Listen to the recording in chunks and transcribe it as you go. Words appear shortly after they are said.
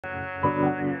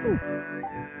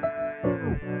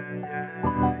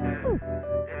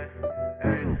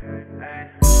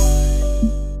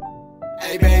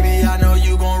Hey baby, I know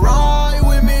you gon' ride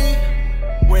with me.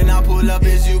 When I pull up,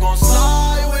 is you gon'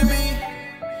 slide with me?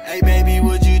 Hey baby,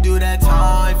 would you do that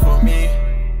time for me?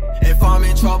 If I'm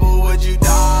in trouble, would you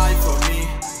die for me?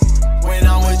 When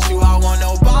I'm with you, I want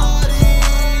nobody.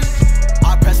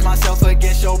 I press myself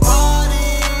against your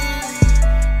body.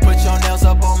 Put your nails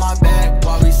up on my back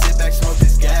while we sit back, smoke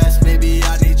this gas. Baby,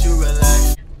 I need you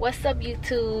relax. What's up,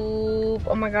 YouTube?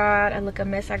 Oh my god, I look a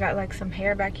mess. I got like some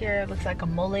hair back here. It looks like a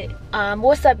mullet.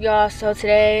 What's up, y'all? So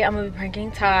today I'm gonna be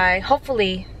pranking Ty.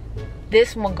 Hopefully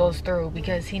this one goes through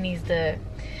because he needs to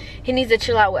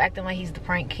chill out with acting like he's the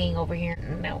prank king over here.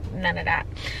 No, none of that.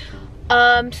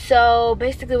 So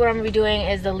basically what I'm gonna be doing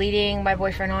is leading my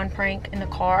boyfriend on prank in the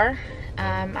car.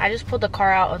 I just pulled the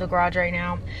car out of the garage right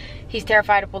now. He's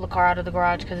terrified to pull the car out of the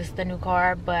garage because it's the new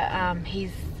car, but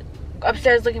he's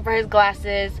upstairs looking for his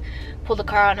glasses. Pulled the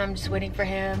car out and I'm just waiting for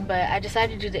him. But I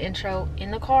decided to do the intro in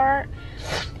the car,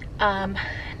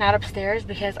 not upstairs,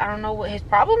 because I don't know what his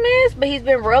problem is, but he's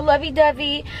been real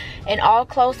lovey-dovey and all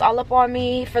close, all up on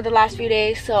me for the last few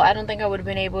days. So I don't think I would have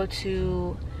been able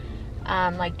to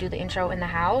like do the intro in the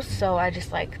house. So I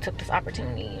just like took this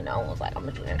opportunity, you know, was like, I'm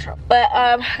gonna do the intro. But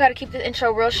I gotta keep this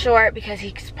intro real short because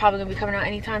he's probably gonna be coming out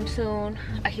anytime soon.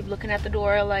 I keep looking at the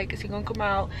door like, is he gonna come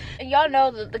out? And y'all know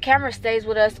that the camera stays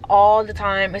with us all the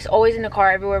time. It's always in the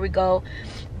car everywhere we go.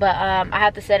 But I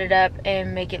have to set it up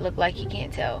and make it look like he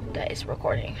can't tell that it's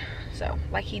recording. So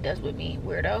like he does with me,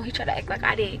 weirdo. He tried to act like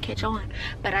I didn't catch on,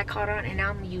 but I caught on, and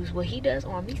now I'm gonna use what he does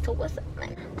on me. So what's up?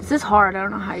 This is hard. I don't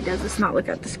know how he does this, not look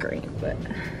at the screen, but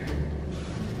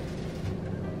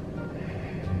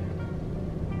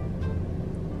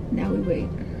now we wait.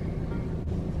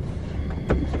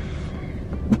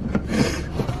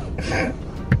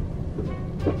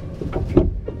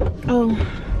 Oh,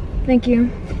 thank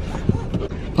you.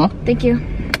 Huh? Thank you.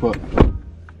 What?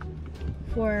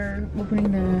 For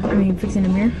opening the, fixing the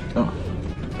mirror. Oh.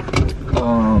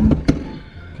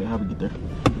 Okay, how do we get there?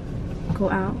 Go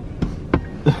out.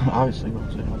 Obviously, what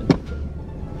I'm saying, how do you get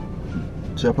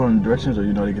there? Should I put on the directions or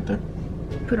you know how to get there?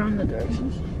 Put on the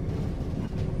directions.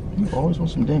 You always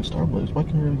want some dang Starbucks. Why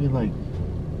can't you ever get like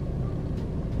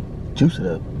Juice It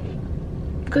Up?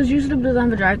 Because Juice It Up doesn't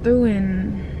have a drive-thru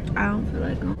and I don't feel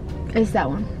like it. It's that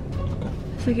one. Okay.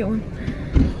 Second one.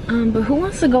 But who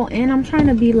wants to go in? I'm trying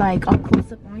to be like all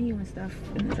close up on you and stuff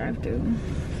in the drive-thru.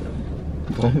 So.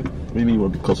 What do you mean you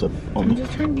want to be close up on me? I'm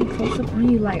just trying to be close up on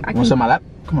you, like I want to sit on my lap?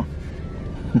 Come on.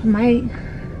 Might.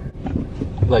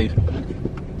 Love you.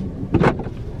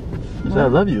 I said I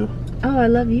love you. Oh, I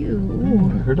love you. Ooh.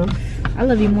 Heard of? I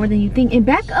love you more than you think. And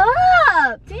back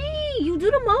up! Dang, you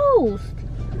do the most.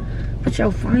 But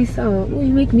your fine self, ooh,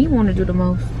 you make me want to do the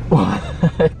most. What?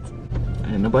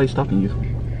 Ain't nobody stopping you.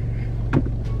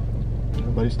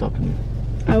 Nobody's stopping you.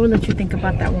 I will let you think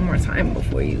about that one more time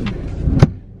before you're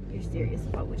serious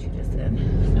about what you just said.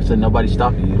 I said nobody's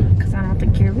stopping you. Because I don't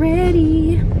think you're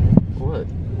ready. What?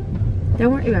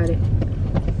 Don't worry about it.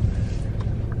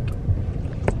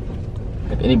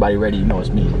 If anybody ready, you know it's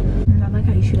me. I like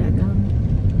how you shoot that gun.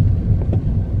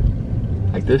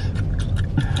 Like this?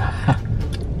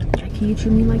 Can you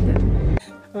chew me like that?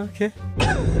 Okay.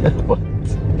 What?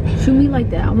 Chew me like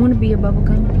that. I want to be your bubble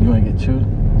gum. You want to get chewed?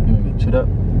 You want to get chewed up?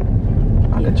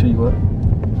 I can chew you up.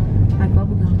 Like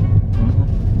bubble gum.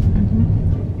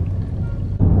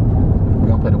 We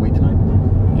gonna play the Wii tonight?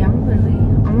 Yeah, I'm gonna play.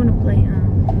 I want to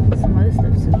play some other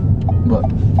stuff too. What?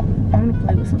 I want to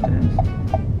play with something else.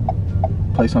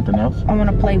 Play something else? I want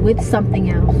to play with something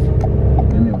else. What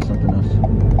do you mean with something else?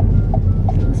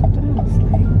 With something else,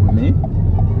 like. With me?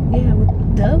 Yeah, with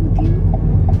you.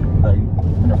 Like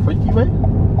in a freaky way?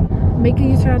 Make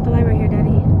you turn out the light right here,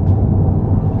 Daddy.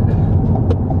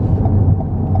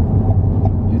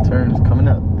 U-turn is coming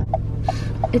up.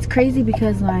 It's crazy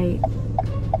because like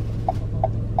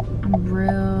I'm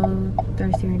real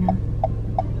thirsty right now.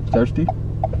 Thirsty?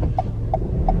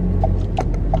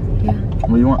 Yeah.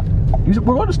 What do you want?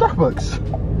 We're going to Starbucks.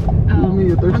 Oh, me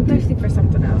you're thirsty? I'm thirsty for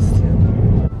something else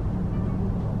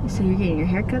too. So you're getting your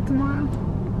haircut tomorrow?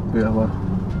 Yeah, what?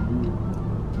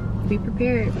 Be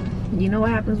prepared. You know what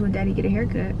happens when Daddy get a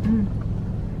haircut.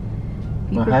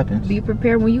 What happens? Be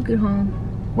prepared when you get home.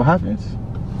 What happens?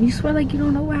 You swear like you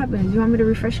don't know what happens. You want me to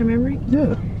refresh your memory?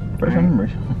 Yeah, refresh your memory.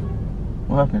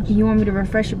 What happens? You want me to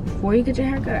refresh it before you get your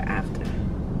haircut or after?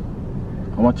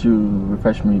 I want you to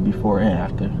refresh me before and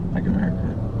after I get my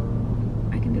haircut.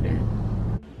 I can do that.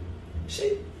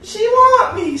 She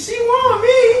want me. She want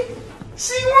me.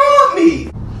 She want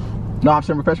me. No, I'm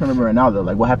saying refresh my memory right now though.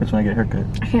 Like what happens when I get a haircut?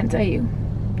 I can't tell you.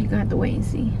 You're gonna have to wait and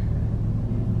see.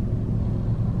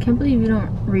 Can't believe you don't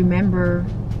remember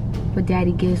what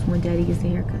Daddy gets when Daddy gets a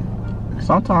haircut.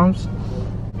 Sometimes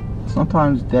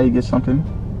daddy gets something,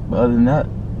 but other than that,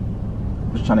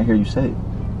 I'm just trying to hear you say it.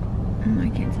 I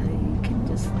can't tell you. You can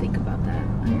just think about that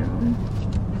on your own.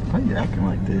 Why are you acting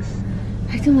like this?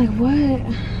 Acting like what?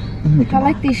 I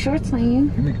like these shorts on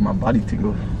you. You're making my body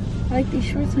tingle. I like these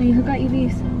shorts on you. Who got you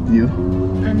these? You?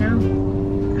 I know.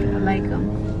 I like them.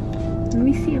 Let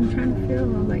me see. I'm trying to feel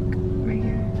like right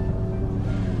here.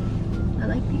 I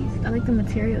like these. I like the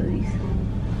material of these.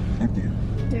 Thank you.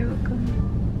 You're welcome.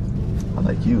 I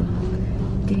like you.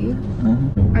 Do you?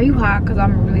 Mm-hmm. Are you hot? Because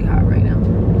I'm really hot right now.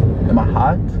 Am I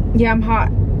hot? Yeah, I'm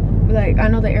hot. Like, I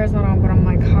know the air's not on, but I'm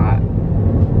like hot.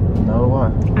 No, why?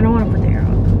 I don't want to put the air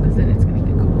on because then it's going to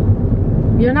get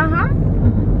cold. You're not hot?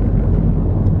 Mm-hmm.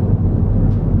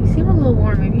 You seem a little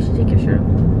warm. Maybe you should take your shirt off.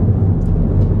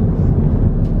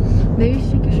 Maybe you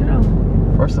should take your shirt off.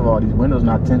 First of all, these windows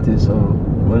not tinted, so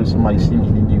what if somebody see me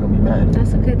and you're going to be mad?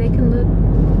 That's okay. They can look.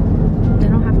 They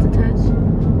don't have to touch.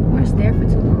 Or stare for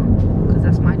too long. Because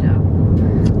that's my job.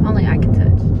 Only I can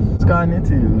touch. What's gotten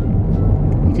into you?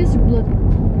 You just look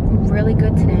really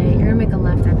good today. You're going to make a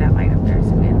left at that light up there. So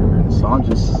we have a left. So I'm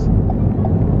just...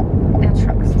 That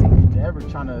truck's too. Never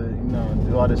trying to,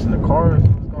 do all this in the car. What's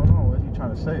going on? What are you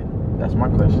trying to say? That's my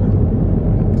question.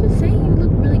 Just saying you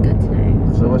look really good today.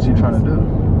 So what's you trying to do?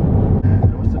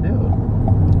 What's the deal?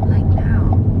 Like now.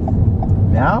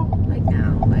 Now? Like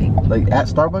now. Like at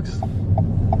Starbucks?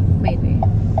 Maybe.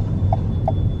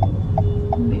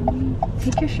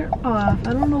 Take your shirt off.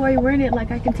 I don't know why you're wearing it. Like,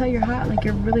 I can tell you're hot. Like,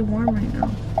 you're really warm right now.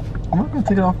 I'm not gonna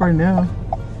take it off right now.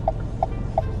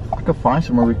 I could find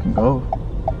somewhere we can go.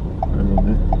 A little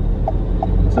bit.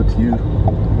 It's up to you.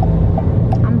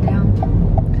 I'm down.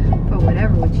 For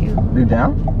whatever with you. You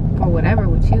down? For whatever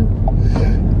with you.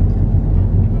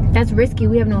 That's risky.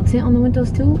 We have no tint on the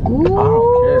windows too. Ooh.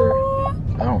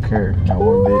 I don't care. Not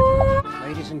one bit.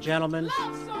 Ladies and gentlemen,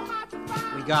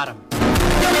 we got him.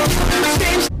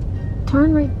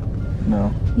 Turn right.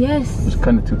 No. Yes. Just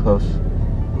cutting it too close.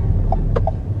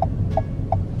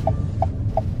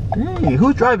 Hey,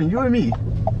 who's driving? You or me?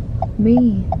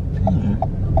 Me. Dang.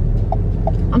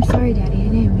 I'm sorry, Daddy. I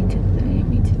didn't mean to.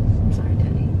 I'm sorry,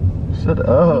 Daddy. Shut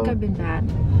I up. think I've been bad.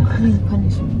 I need to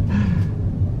punish me.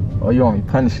 Oh, you want me to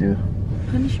punish you?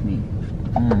 Punish me.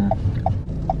 Why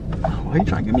are you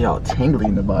trying to get me all tingly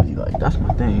in the body? Like, that's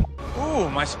my thing. Ooh,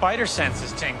 my spider sense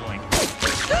is tingling.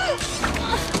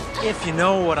 If you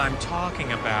know what I'm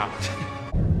talking about.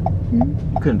 You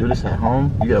couldn't do this at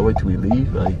home? You gotta wait till we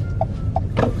leave? Like,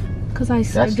 Because I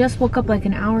just woke up like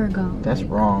an hour ago. that's like,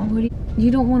 wrong. What you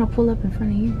don't want to pull up in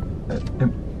front of you.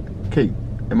 Okay,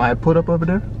 am I put up over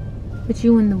there? But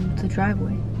you in the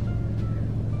driveway.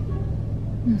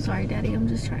 I'm sorry, Daddy. I'm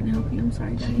just trying to help you. I'm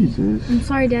sorry, Daddy. Jesus. I'm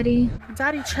sorry, Daddy.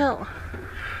 Daddy, chill.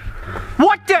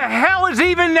 What the hell is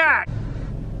even that?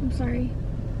 I'm sorry.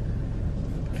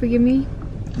 Forgive me.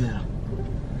 Yeah.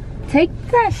 Take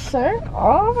that shirt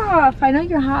off. I know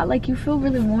you're hot. Like, you feel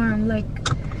really warm. Like,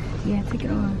 yeah, take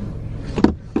it off.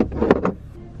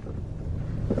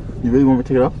 You really want me to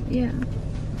take it off? Yeah.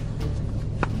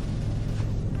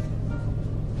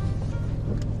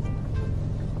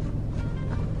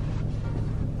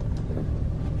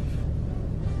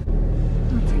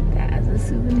 I'll take that as a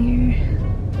souvenir.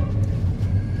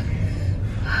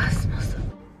 Oh, it smells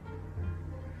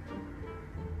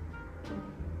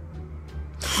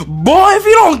so Boy, if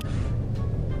you don't...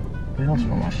 They don't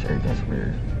smell my shirt. That's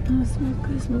weird. Oh, it smells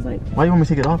good. It smells like... Why you want me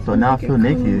to take it off though? Now I feel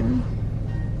naked.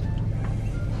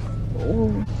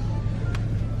 Oh.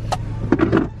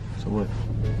 So what?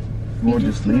 You want me to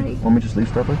just leave? like- Want me to just leave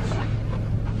Starbucks?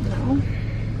 No.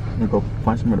 And go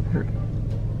find somewhere to park?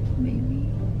 Maybe.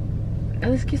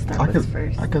 Let's get Starbucks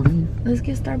first. I could leave. Let's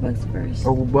get Starbucks first.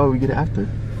 Or well, we get it after.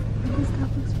 Let's get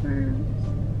Starbucks first.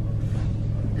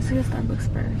 Let's get Starbucks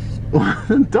first.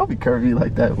 Don't be curvy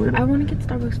like that, I weirdo. want to get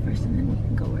Starbucks first and then we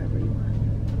can go wherever you want.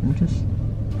 Let me just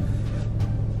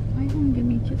Why you gonna give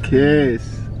me a kiss? kiss.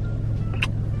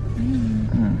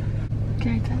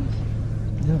 Can I touch?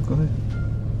 Yeah, go ahead.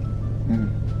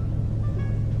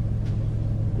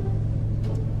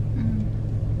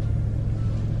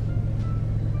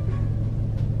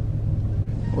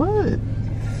 What?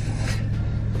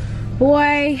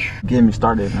 Boy. Getting me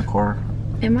started in the car.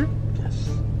 Am I? Yes.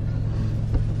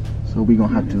 So we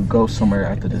gonna have to go somewhere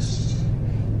after this.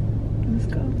 Let's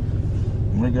go.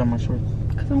 I'm gonna get on my shorts.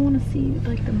 Because I want to see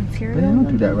like the material. But don't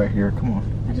of do that them. right here. Come on.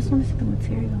 I just want to see the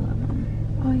material of them.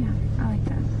 Oh yeah, I like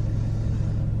that.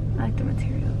 I like the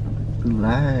material of them. You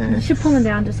Relax. should pull them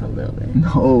down just a little bit.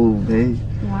 No, babe.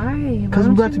 Why? 'Cause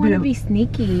Why we don't about you to be want to in- be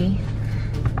sneaky?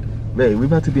 Babe, we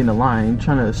about to be in the line. You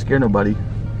trying to scare nobody.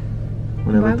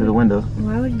 when they look through the window.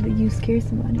 Why would you scare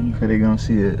somebody? Are they gonna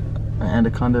see an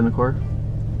anaconda in the car?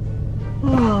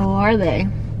 Oh, are they?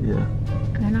 Yeah.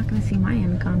 They're not gonna see my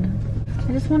anaconda.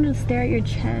 I just wanted to stare at your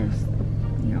chest,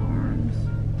 your arms.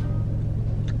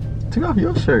 Take off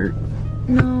your shirt.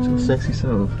 No. So sexy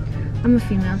self. I'm a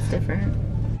female, it's different.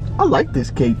 I like this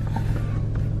cape.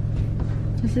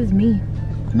 This is me.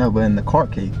 No, but in the car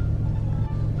cape.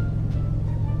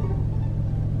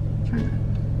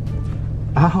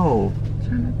 Ow.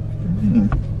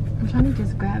 I'm trying to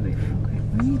just grab it real quick.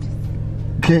 Let me just.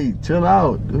 Okay, chill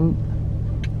out, dude.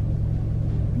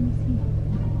 Let me see.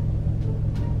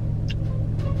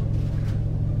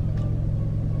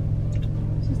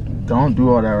 Just give me Don't do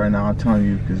all that right now. I'm telling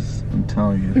you, because I'm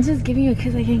telling you. I'm just giving you a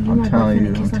kiss. I can't give I'm my telling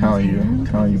boyfriend you. a kiss I'm on telling his you. I'm hand.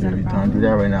 telling you, Is that a baby. Don't problem? do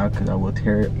that right now, because I would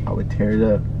tear it. I would tear it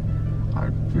up.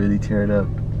 I'd really tear it up.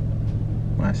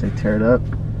 When I say tear it up,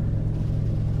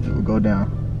 it will go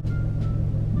down.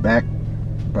 Back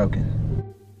broken.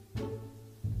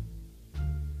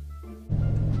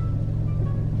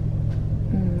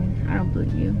 I don't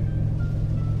believe you.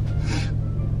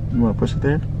 You want to push it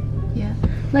there? Yeah.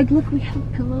 Like, look, we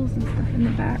have pillows and stuff in the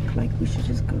back. Like, we should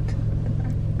just go to the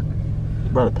back.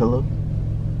 You brought a pillow?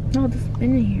 No, this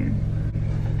been in here.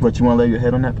 But you want to lay your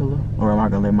head on that pillow? Or am I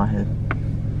going to lay my head?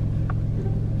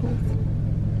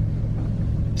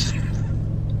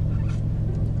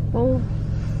 Both.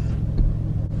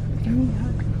 Give me a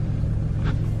hug.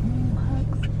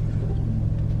 Hugs.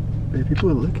 Babe, people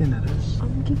are looking at us.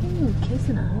 I'm giving you a kiss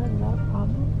and a hug. Is that a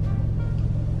problem?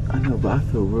 I know, but I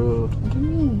feel real. Give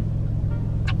me.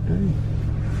 Hey.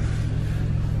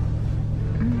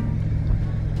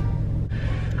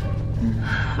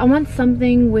 I want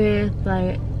something with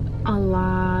like a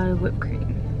lot of whipped cream.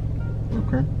 Whipped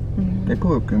cream? Mm-hmm. They put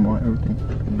whipped cream on everything,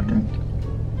 I think.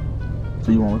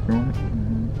 So you want whipped cream on it?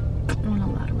 I want a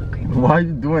lot of whipped cream. Why are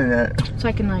you doing that? So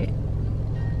I can like,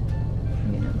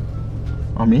 you know.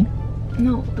 On me?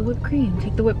 No, the whipped cream.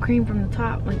 Take the whipped cream from the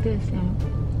top like this, you know.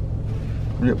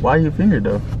 Why your finger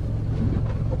though?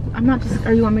 I'm not just,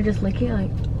 or you want me to just lick it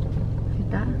like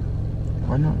that?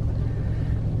 Why not?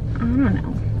 I don't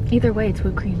know. Either way, it's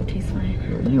whipped cream. It tastes fine.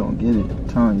 Yeah, you don't get it. I'm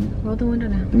telling you. Roll the window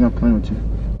now. I think I'm playing with you.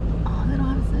 Oh, they don't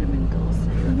have cinnamon dulce.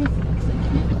 Let me see because I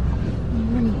can't read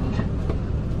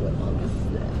what all this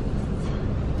says.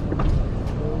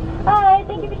 Hi,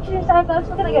 thank you for choosing Starbucks.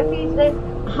 What can I get for you today?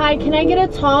 Hi, can I get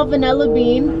a tall vanilla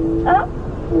bean?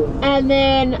 And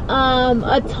then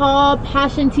a tall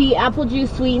passion tea apple juice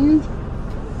sweetened.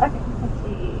 Okay, let's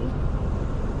see.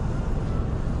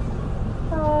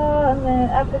 And then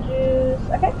apple juice.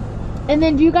 Okay. And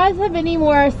then do you guys have any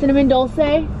more cinnamon dulce?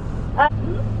 And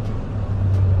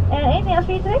anything else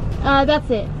for you today? That's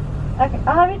it. Okay,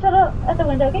 I'll have you total at the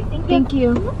window. Okay, thank you. Thank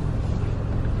you.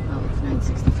 Oh, it's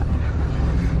 9:65.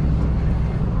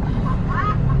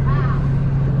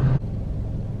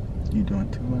 You doing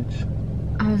too much.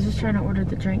 I was just trying to order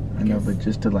the drink. I know, but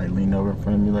just to like lean over in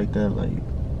front of me like that, like,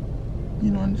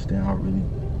 you don't understand how really.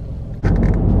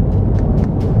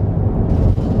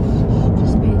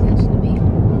 Just pay attention to me.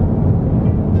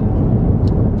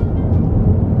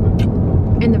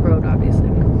 In the road, obviously.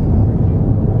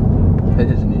 Pay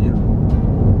attention to you.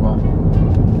 Why?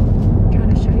 I'm trying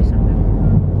to show you something.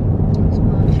 Some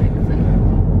little tricks.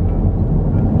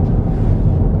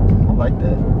 I like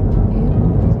that.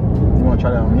 You You want to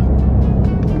try that on me?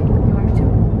 want me to?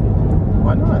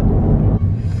 Why not?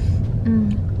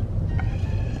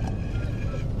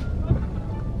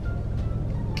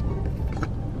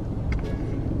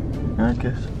 I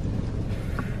guess.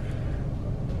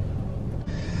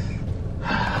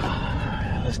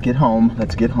 Let's get home.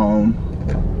 Let's get home.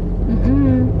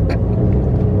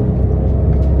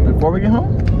 Before we get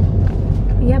home?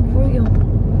 Yeah, before we go.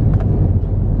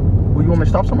 Well, you want me to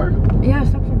stop somewhere? Yeah,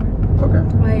 stop somewhere. Okay.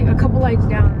 Like a couple lights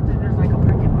down, and then there's like a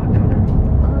parking lot down there.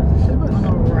 Say On the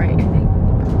less. right, I think.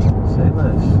 Say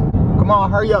less. Come on,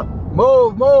 hurry up.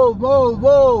 Move, move, move,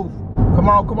 move. Come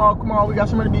on, come on, come on. We got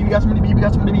somewhere to be. We got somewhere to be. We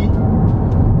got somewhere to be. You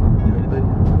ready, baby?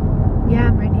 Yeah,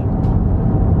 I'm ready.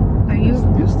 Are you?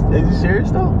 Is you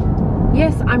serious though?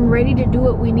 Yes, I'm ready to do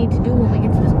what we need to do when we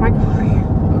get to this parking lot right here.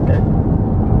 Okay.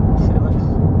 Say less.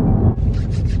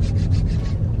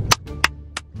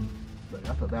 Look,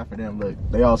 I feel bad for them. Look,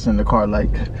 they all sit in the car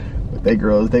like, but they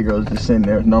girls just sitting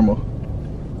there normal.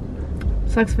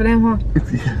 Sucks for them, huh?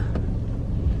 Yeah.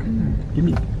 Give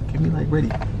me like ready.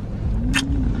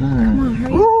 Come on,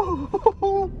 hurry up.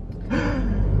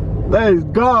 Let's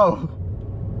go.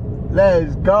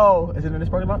 Let's go. Is it in this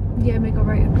parking lot? Yeah, make a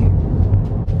right up here.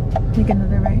 Make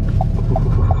another right.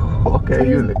 Okay,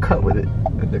 you're in the cut with it.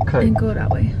 In the cut. And go that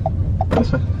way.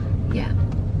 This way. Yeah.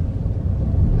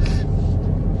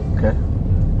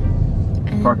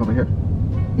 Park over here.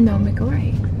 No, make a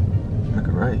right. Make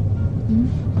a right.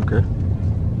 Mm-hmm. Okay.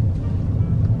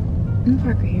 You can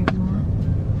park right here if you want.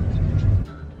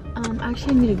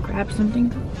 Actually, I need to grab something.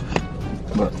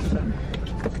 What?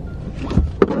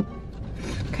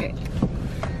 Okay.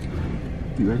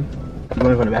 You ready? You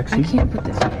wanna go in the back I seat? can't put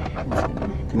this.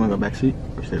 You wanna go back seat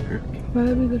or stay up here? Why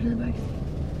would we go to the back seat?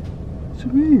 What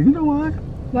you mean? You know what?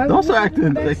 Why Don't would we start go to the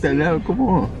acting back like that seat? now. Come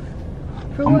on.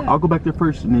 For what? I'll go back there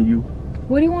first and then you.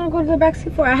 What do you want to go to the back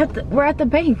seat for? We're at the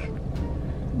bank.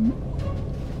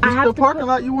 I It's have the to parking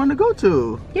lot you want to go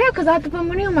to. Yeah, because I have to put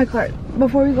money on my card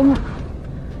before we go home.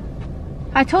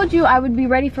 I told you I would be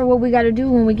ready for what we got to do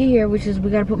when we get here, which is we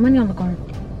got to put money on the card.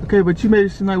 Okay, but you made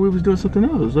it seem like we was doing something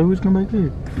else. Like we was coming back here.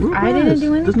 Real I didn't fast.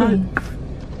 do anything.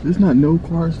 There's not no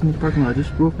cars in the parking lot.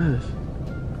 Just real fast.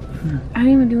 I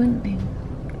didn't even do anything.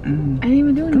 I didn't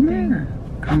even do anything. Come here.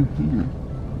 Come here.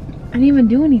 I didn't even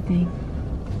do anything.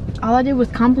 All I did was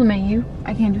compliment you.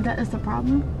 I can't do that. That's the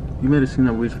problem. You made it seem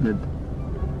like we was finna.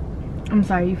 I'm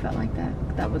sorry you felt like that.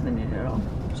 That wasn't it at all.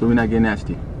 So we're not getting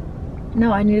nasty.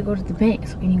 No, I need to go to the bank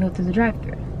so we can go through the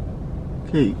drive-thru.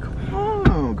 Okay, come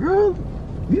on, girl.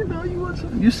 You know you want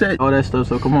something. You said all that stuff,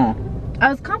 so come on. I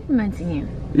was complimenting you.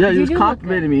 Yeah, you was do look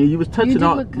complimenting me. You was touching do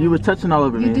all. look good. You was touching all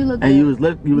over You me. do look and you good. was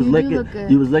licking. You do look good.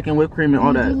 You was licking whipped cream and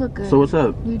all You that. do look good. So what's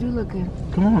up? You do look good.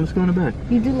 Come on, let's go in the back.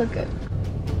 You do look good.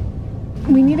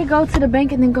 We need to go to the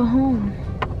bank and then go home.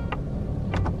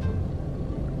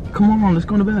 Come on, let's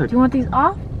go in the back. Do you want these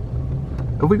off?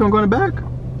 Are we gonna go in the back?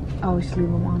 Oh, we should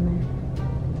leave them on there.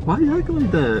 Why are you acting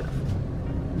like that?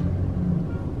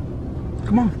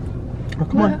 Come on. Oh,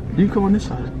 come on. You come on this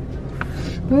side.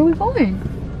 Where are we going?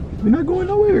 We're not going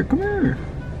nowhere. Come here.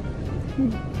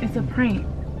 It's a prank.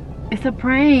 It's a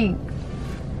prank.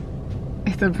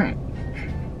 It's a prank.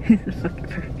 It's a fucking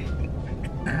prank.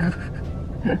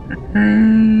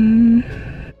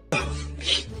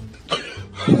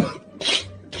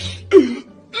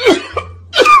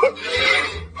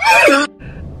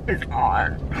 It's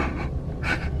hard.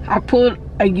 I pulled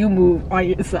a you move on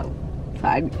yourself. So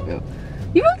I knew.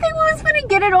 You don't think we was gonna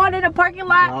get it on in a parking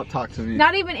lot? Don't talk to me.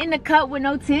 Not even in the cut with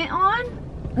no tint on?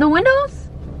 The windows?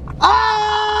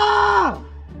 Ah!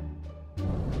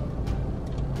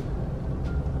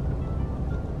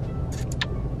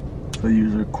 So you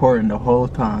was recording the whole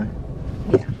time.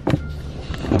 Yeah.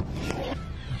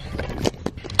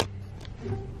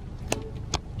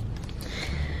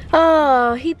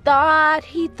 Oh, he thought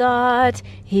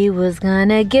he was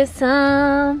gonna get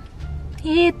some.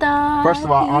 He thought. First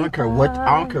of all, I don't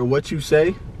care what you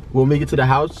say. When we get to the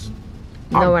house,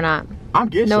 No, we're not. I'm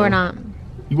getting No, some. we're not.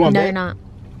 You want No, that? you're not.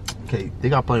 Okay, they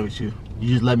got playing with you. You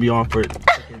just let me on for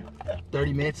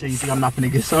 30 minutes and you think I'm not gonna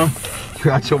get some?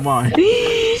 You're out your mind.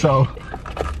 So,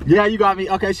 yeah, you got me.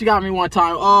 Okay, she got me one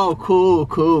time. Oh,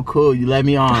 cool. You let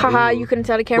me on. Haha, Ooh. you couldn't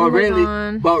tell the camera was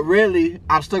on. But really,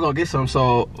 I'm still gonna get some.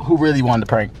 So, who really won the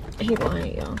prank? He's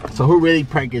lying, y'all. So, who really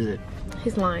prank is it?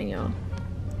 He's lying, y'all.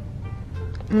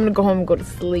 I'm gonna go home and go to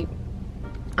sleep.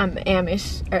 I'm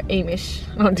Amish. I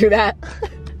don't do that.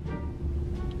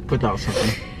 Put down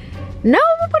something. No,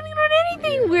 I'm not putting it on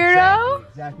anything, weirdo.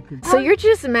 Exactly. So you're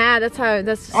just mad. That's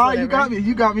just Oh, whatever.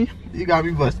 you got me,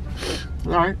 blessed.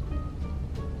 Alright.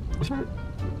 That's right.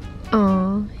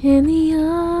 Oh, in the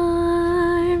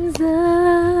arms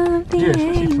of the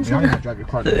angel. I'm gonna drive your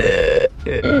car. You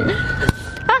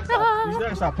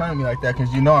gotta stop playing with me like that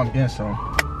because you know I'm getting some.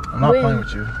 I'm not When? playing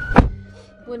with you.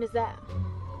 When is that?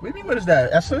 What do you mean, what is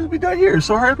that? As soon as we done here,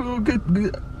 so hurry up and go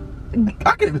get. I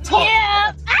can't even talk.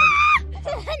 Yeah.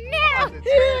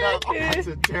 I'm about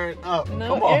to tear it up.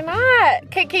 No, Come on. you're not.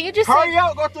 Can you just Hurry say,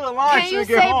 up, go through the line. can so you we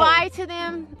get say home. bye to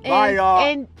them? And, Bye, y'all.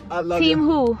 And I love team you.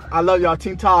 who? I love y'all.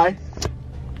 Team Ty.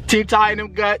 Team Ty and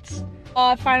them guts. Oh,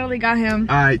 I finally got him.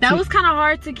 All right. That was kind of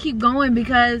hard to keep going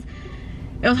because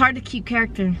it was hard to keep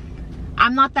character.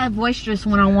 I'm not that boisterous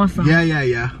when I want something.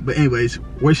 Yeah. But anyways,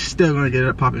 we're still gonna get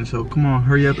it popping. So come on,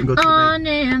 hurry up and go to the On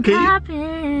bank. and Can you-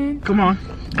 popping. Come on.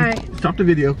 All right. Stop the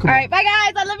video. Come All on. right, bye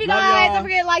guys. I love you Love guys. y'all. Don't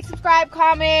forget to like, subscribe,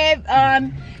 comment,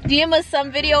 DM us some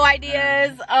video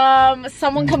ideas.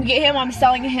 Someone come get him. I'm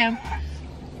selling him.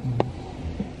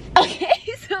 Okay,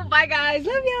 so bye guys.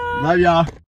 Love y'all. Love y'all.